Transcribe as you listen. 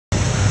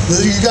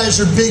You guys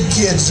are big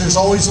kids. There's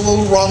always a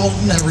little Ronald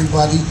in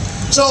everybody.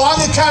 So on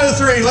the count of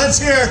three, let's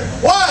hear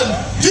 1,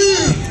 2,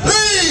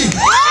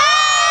 3.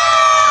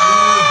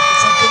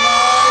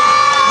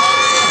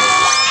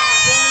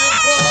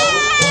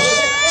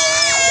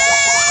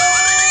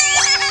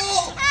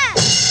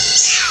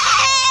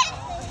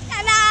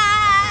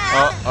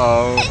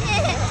 Uh-oh.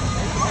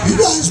 You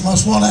guys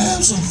must want to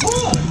have some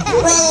fun.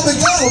 Ronald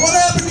McDonald, what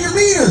happened to your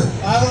meter?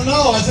 I don't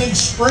know. I think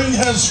spring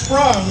has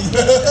sprung.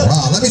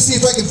 Wow, let me see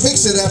if I can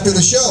fix it after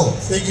the show.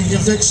 Think you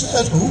can fix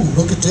that? Ooh,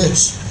 look at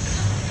this.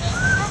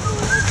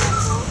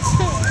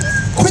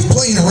 Quit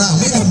playing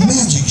around. We have a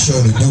magic show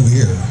to do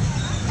here.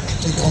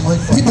 Take all my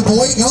fun. People have been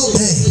waiting all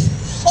day.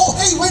 Oh,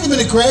 hey, wait a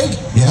minute, Craig.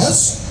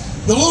 Yes?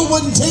 The little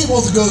wooden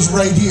table that goes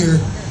right here.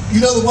 You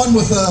know the one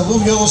with a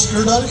little yellow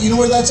skirt on it? You know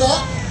where that's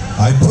at?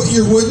 I put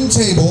your wooden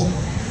table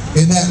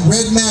in that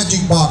red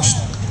magic box.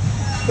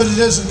 But it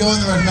doesn't go in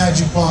the red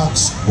magic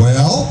box.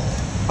 Well,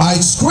 I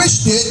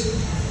squished it,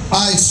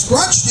 I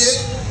scrunched it,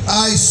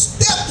 I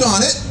stepped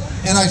on it,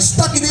 and I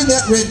stuck it in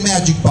that red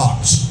magic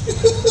box.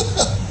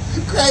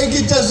 Craig,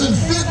 it doesn't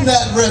fit in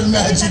that red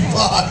magic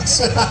box.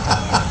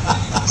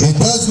 It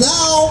does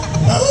now.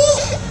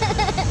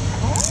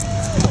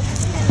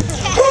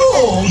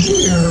 Oh,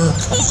 dear.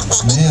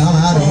 Man, I'm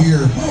out of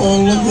here. Oh,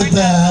 look at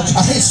that.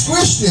 I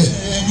squished it.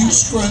 And you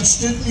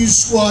scrunched it, you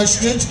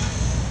squashed it,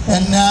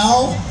 and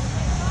now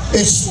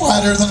it's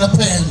flatter than a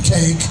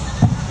pancake.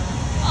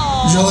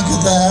 Did you look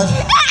at that?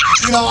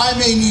 You know, I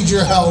may need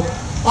your help.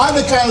 On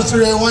the count of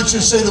three, I want you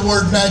to say the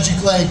word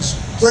magic legs.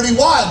 Ready? 1,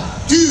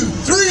 2,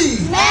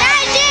 3.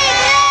 Magic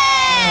legs!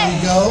 There you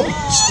go.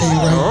 Stay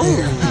right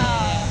there.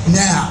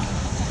 Now,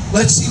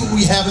 let's see what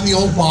we have in the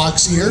old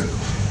box here.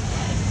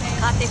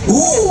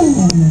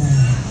 Ooh!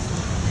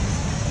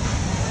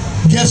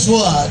 Guess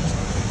what?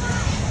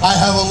 I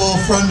have a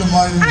little friend of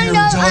mine in here.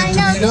 Would you like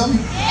to meet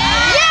him?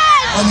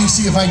 Yes! Let me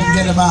see if I can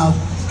get him out.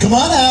 Come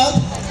on out.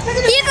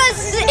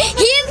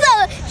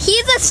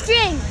 He's a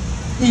string.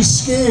 He's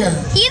scared.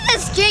 He's a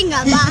string,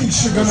 He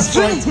thinks you're gonna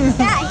frighten him.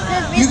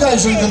 Yeah, You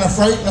guys aren't gonna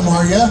frighten him,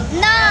 are you?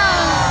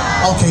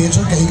 no. Okay, it's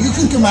okay. You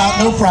can come out,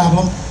 no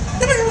problem.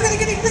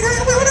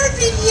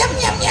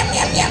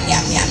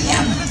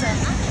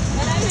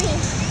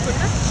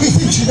 He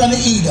thinks you're gonna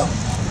eat him.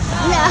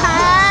 You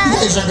No.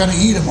 guys aren't gonna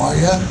eat him, are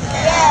you?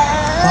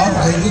 All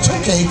right, it's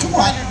okay. Come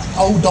on.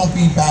 Oh, don't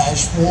be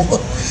bashful.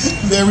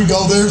 There we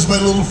go. There's my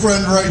little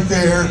friend right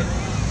there.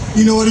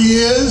 You know what he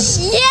is?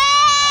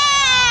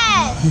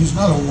 Yes! He's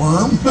not a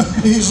worm.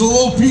 He's a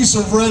little piece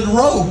of red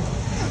rope.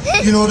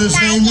 You know what his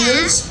name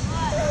is?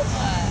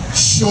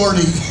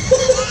 Shorty.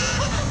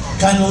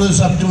 Kind of lives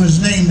up to his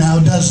name now,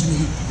 doesn't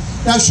he?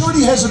 Now,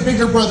 Shorty has a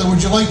bigger brother.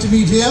 Would you like to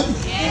meet him?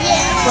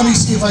 Yeah. Let me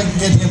see if I can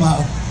get him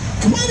out.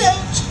 Come on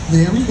out.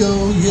 There we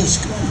go. Yes,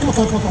 come on.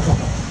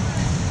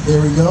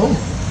 There we go.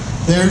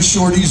 There's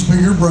Shorty's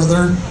bigger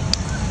brother.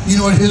 You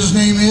know what his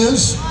name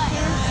is?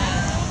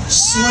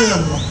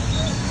 Slim.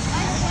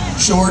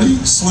 Shorty,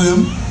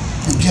 Slim,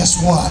 and guess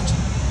what?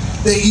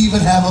 They even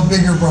have a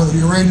bigger brother.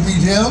 You ready to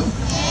meet him?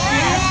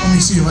 Let me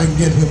see if I can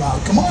get him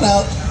out. Come on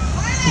out.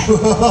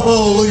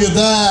 Whoa, look at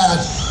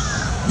that.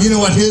 You know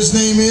what his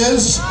name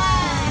is?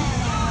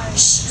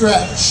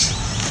 Stretch.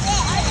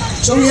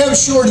 So we have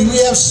Shorty, we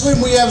have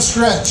Slim, we have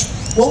Stretch.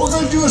 What we're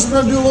going to do is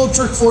we're going to do a little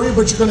trick for you,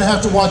 but you're going to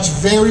have to watch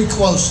very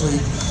closely.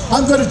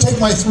 I'm going to take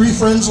my three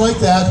friends like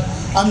that.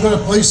 I'm going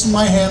to place in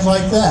my hand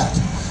like that.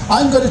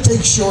 I'm going to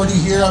take Shorty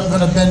here. I'm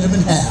going to bend him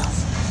in half.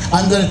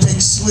 I'm going to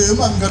take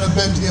Slim. I'm going to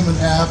bend him in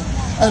half.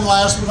 And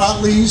last but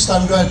not least,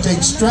 I'm going to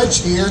take Stretch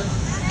here.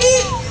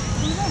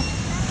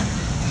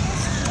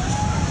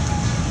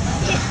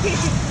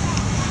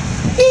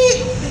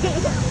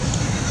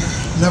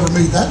 Never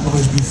made that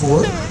noise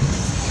before.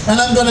 And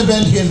I'm going to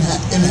bend him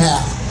in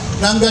half.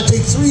 Now I'm going to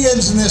take three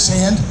ends in this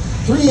hand,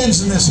 three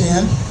ends in this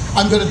hand.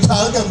 I'm going to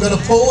tug, I'm going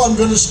to pull, I'm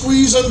going to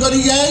squeeze, I'm going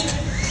to yank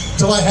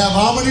till I have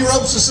how many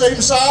ropes the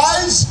same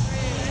size?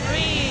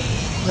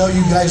 3. No,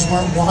 you guys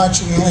weren't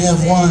watching. You only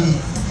have one.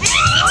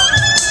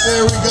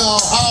 There we go.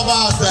 How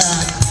about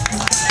that?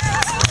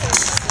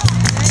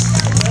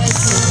 Thank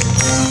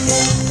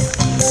you.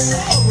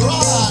 All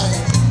right.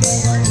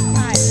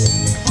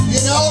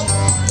 You know,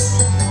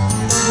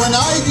 when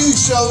I do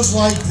shows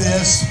like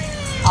this,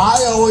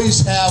 I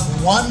always have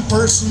one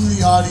person in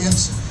the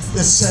audience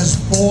that says,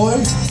 boy,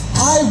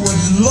 I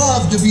would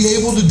love to be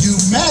able to do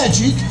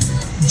magic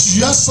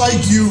just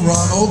like you,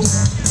 Ronald.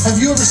 Have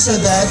you ever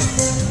said that?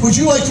 Would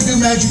you like to do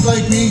magic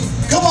like me?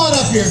 Come on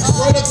up here,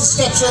 right up the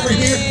steps over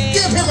here.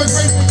 Give him a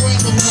great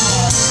round of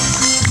applause.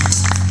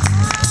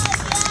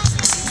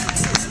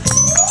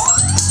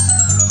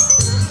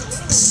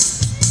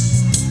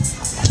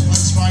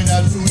 Let's find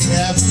out who we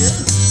have here.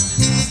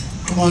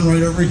 Come on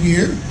right over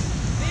here.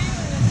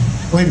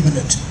 Wait a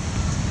minute.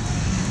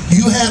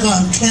 You have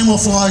on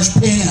camouflage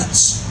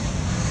pants.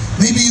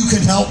 Maybe you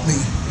can help me.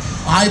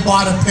 I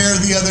bought a pair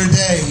the other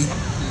day.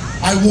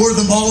 I wore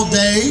them all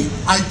day.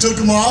 I took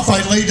them off.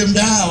 I laid them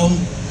down.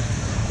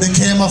 The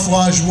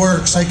camouflage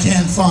works. I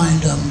can't find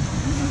them.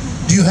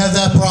 Do you have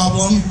that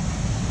problem?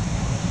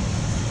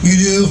 You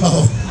do?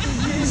 Oh,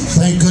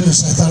 thank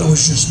goodness. I thought it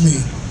was just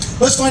me.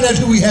 Let's find out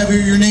who we have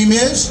here. Your name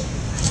is?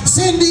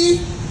 Cindy.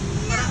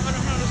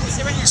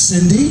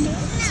 Cindy?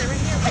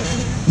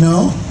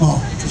 No?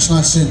 Oh, it's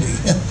not Cindy.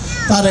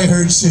 Thought I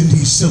heard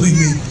Cindy. Silly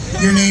me.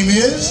 Your name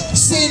is?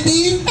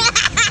 Cindy?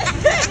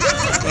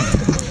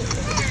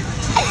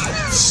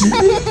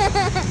 Cindy?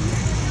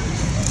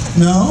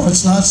 No,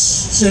 it's not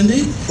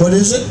Cindy. What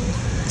is it?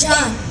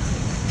 John.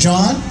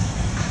 John?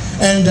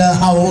 And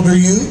how old are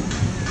you?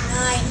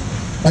 9.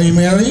 Are you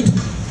married?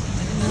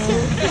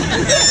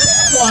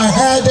 Well, I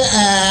had to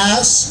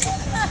ask.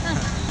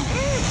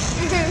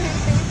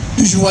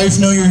 Does your wife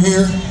know you're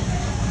here?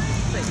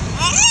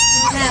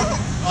 No.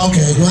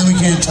 Okay, well, we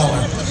can't tell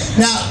her.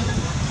 Now,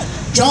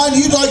 John,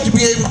 you'd like to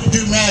be able to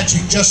do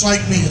magic just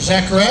like me, is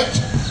that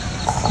correct?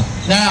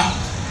 Now,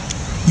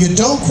 you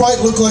don't quite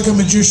look like a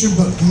magician,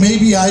 but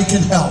maybe I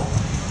can help.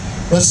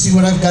 Let's see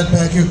what I've got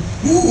back here.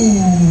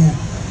 Ooh,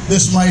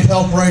 this might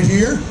help right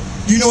here.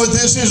 Do you know what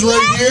this is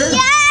right here?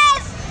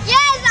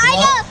 Yes, I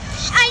know.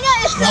 I know.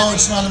 It's No,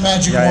 it's not a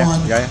magic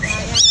wand. I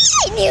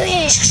knew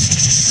it.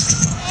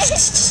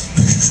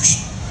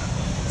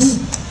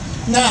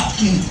 Now,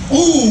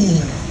 ooh,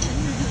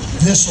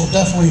 this will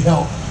definitely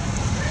help.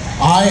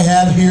 I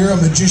have here a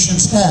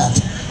magician's hat.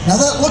 Now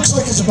that looks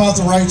like it's about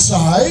the right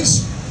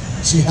size.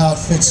 See how it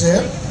fits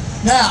there?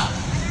 Now,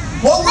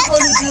 what we're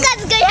going to do...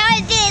 That's good. How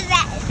I did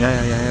that. Ja,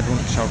 doe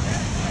het zo.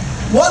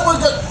 What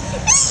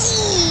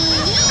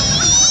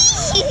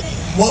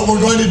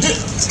we're going to do...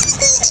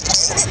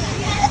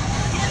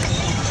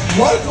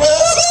 What?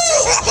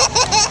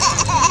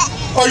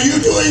 Are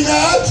you doing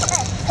that?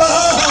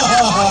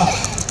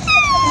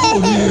 Oh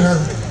dear.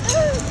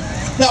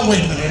 Now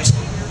wait a minute.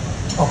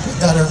 I'll put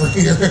that over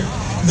here.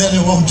 Then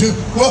it won't do.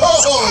 Whoa!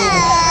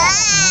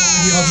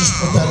 Maybe I'll just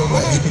put that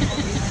away.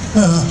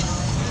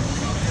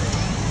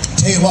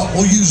 Tell you what,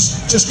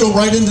 just go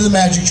right into the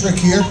magic trick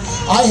here.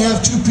 I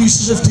have 2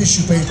 pieces of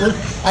tissue paper.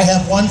 I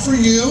have one for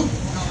you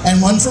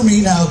and one for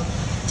me. Now,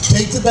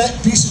 take the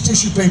back piece of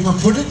tissue paper,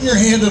 put it in your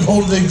hand and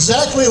hold it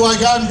exactly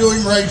like I'm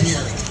doing right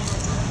here.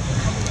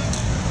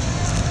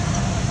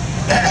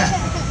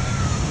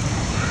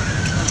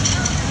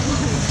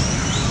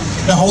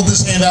 Now hold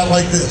this hand out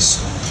like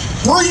this.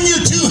 Bring your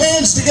 2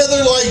 hands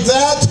together like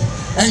that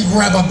and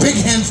grab a big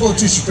handful of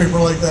tissue paper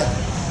like that.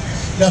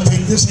 Now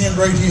take this hand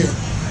right here.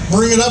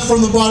 Bring it up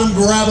from the bottom,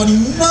 grab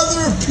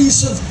another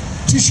piece of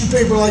tissue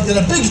paper like that,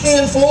 a big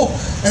handful,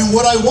 and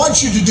what I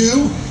want you to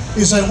do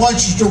is I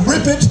want you to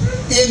rip it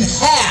in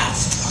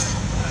half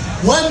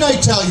when I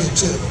tell you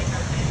to.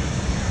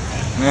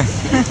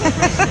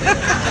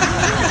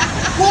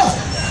 What?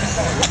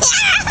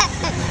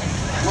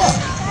 What?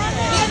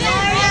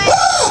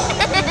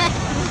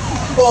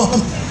 Well,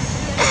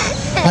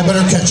 I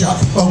better catch up.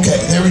 Okay,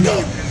 there we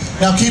go.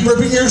 Now keep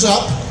ripping yours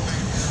up.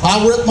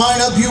 I'll rip mine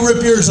up, you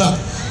rip yours up.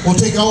 We'll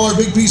take all our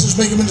big pieces,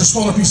 make them into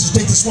smaller pieces,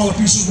 take the smaller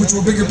pieces, which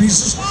were bigger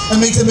pieces, and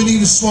make them into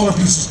even smaller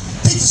pieces.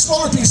 Take the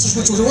smaller pieces,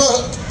 which were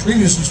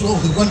previously smaller,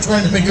 the one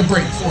trying to make a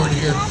break for it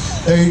here.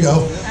 There you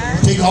go.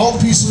 Take all the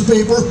pieces of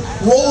paper,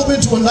 roll them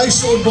into a nice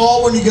little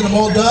ball when you get them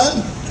all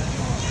done,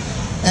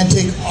 and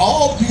take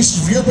all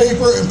pieces of your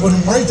paper and put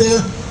them right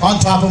there on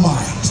top of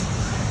mine.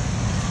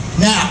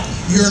 Now,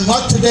 you're in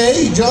luck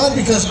today, John,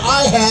 because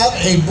I have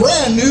a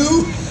brand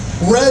new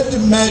red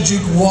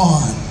magic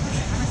wand.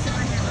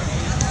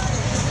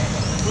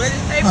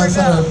 I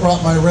thought I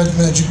brought my red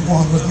magic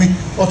wand with me.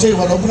 I'll tell you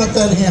what, open up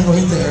that hand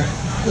right there.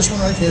 This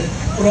one right here.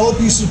 Put all the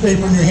pieces of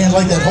paper in your hand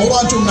like that. Hold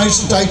on to them nice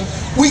and tight.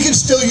 We can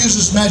still use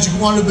this magic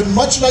wand. It would have been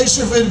much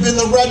nicer if it had been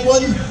the red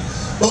one.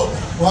 But,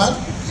 what?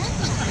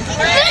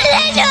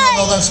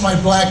 No, that's my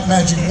black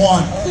magic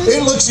wand.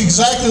 It looks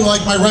exactly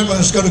like my red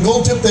one. It's got a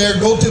gold tip there,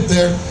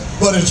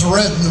 but it's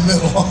red in the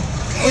middle.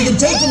 We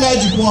can take the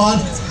magic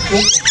wand.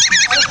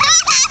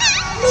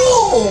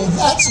 No,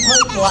 that's my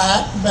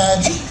black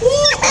magic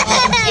wand.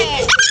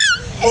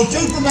 We'll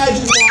take the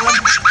magic wand.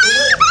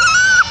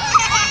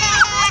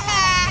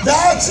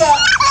 That's a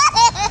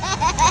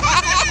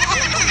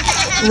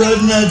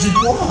red magic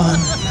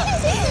wand.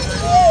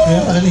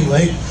 Yeah,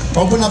 anyway,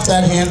 open up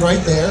that hand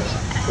right there.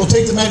 We'll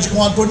take the magic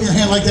wand, put it in your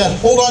hand like that.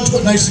 Hold on to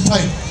it nice and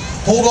tight.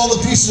 Hold all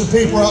the pieces of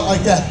paper out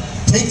like that.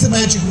 Take the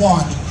magic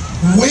wand.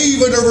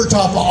 Wave it over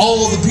top of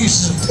all of the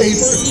pieces of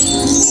paper.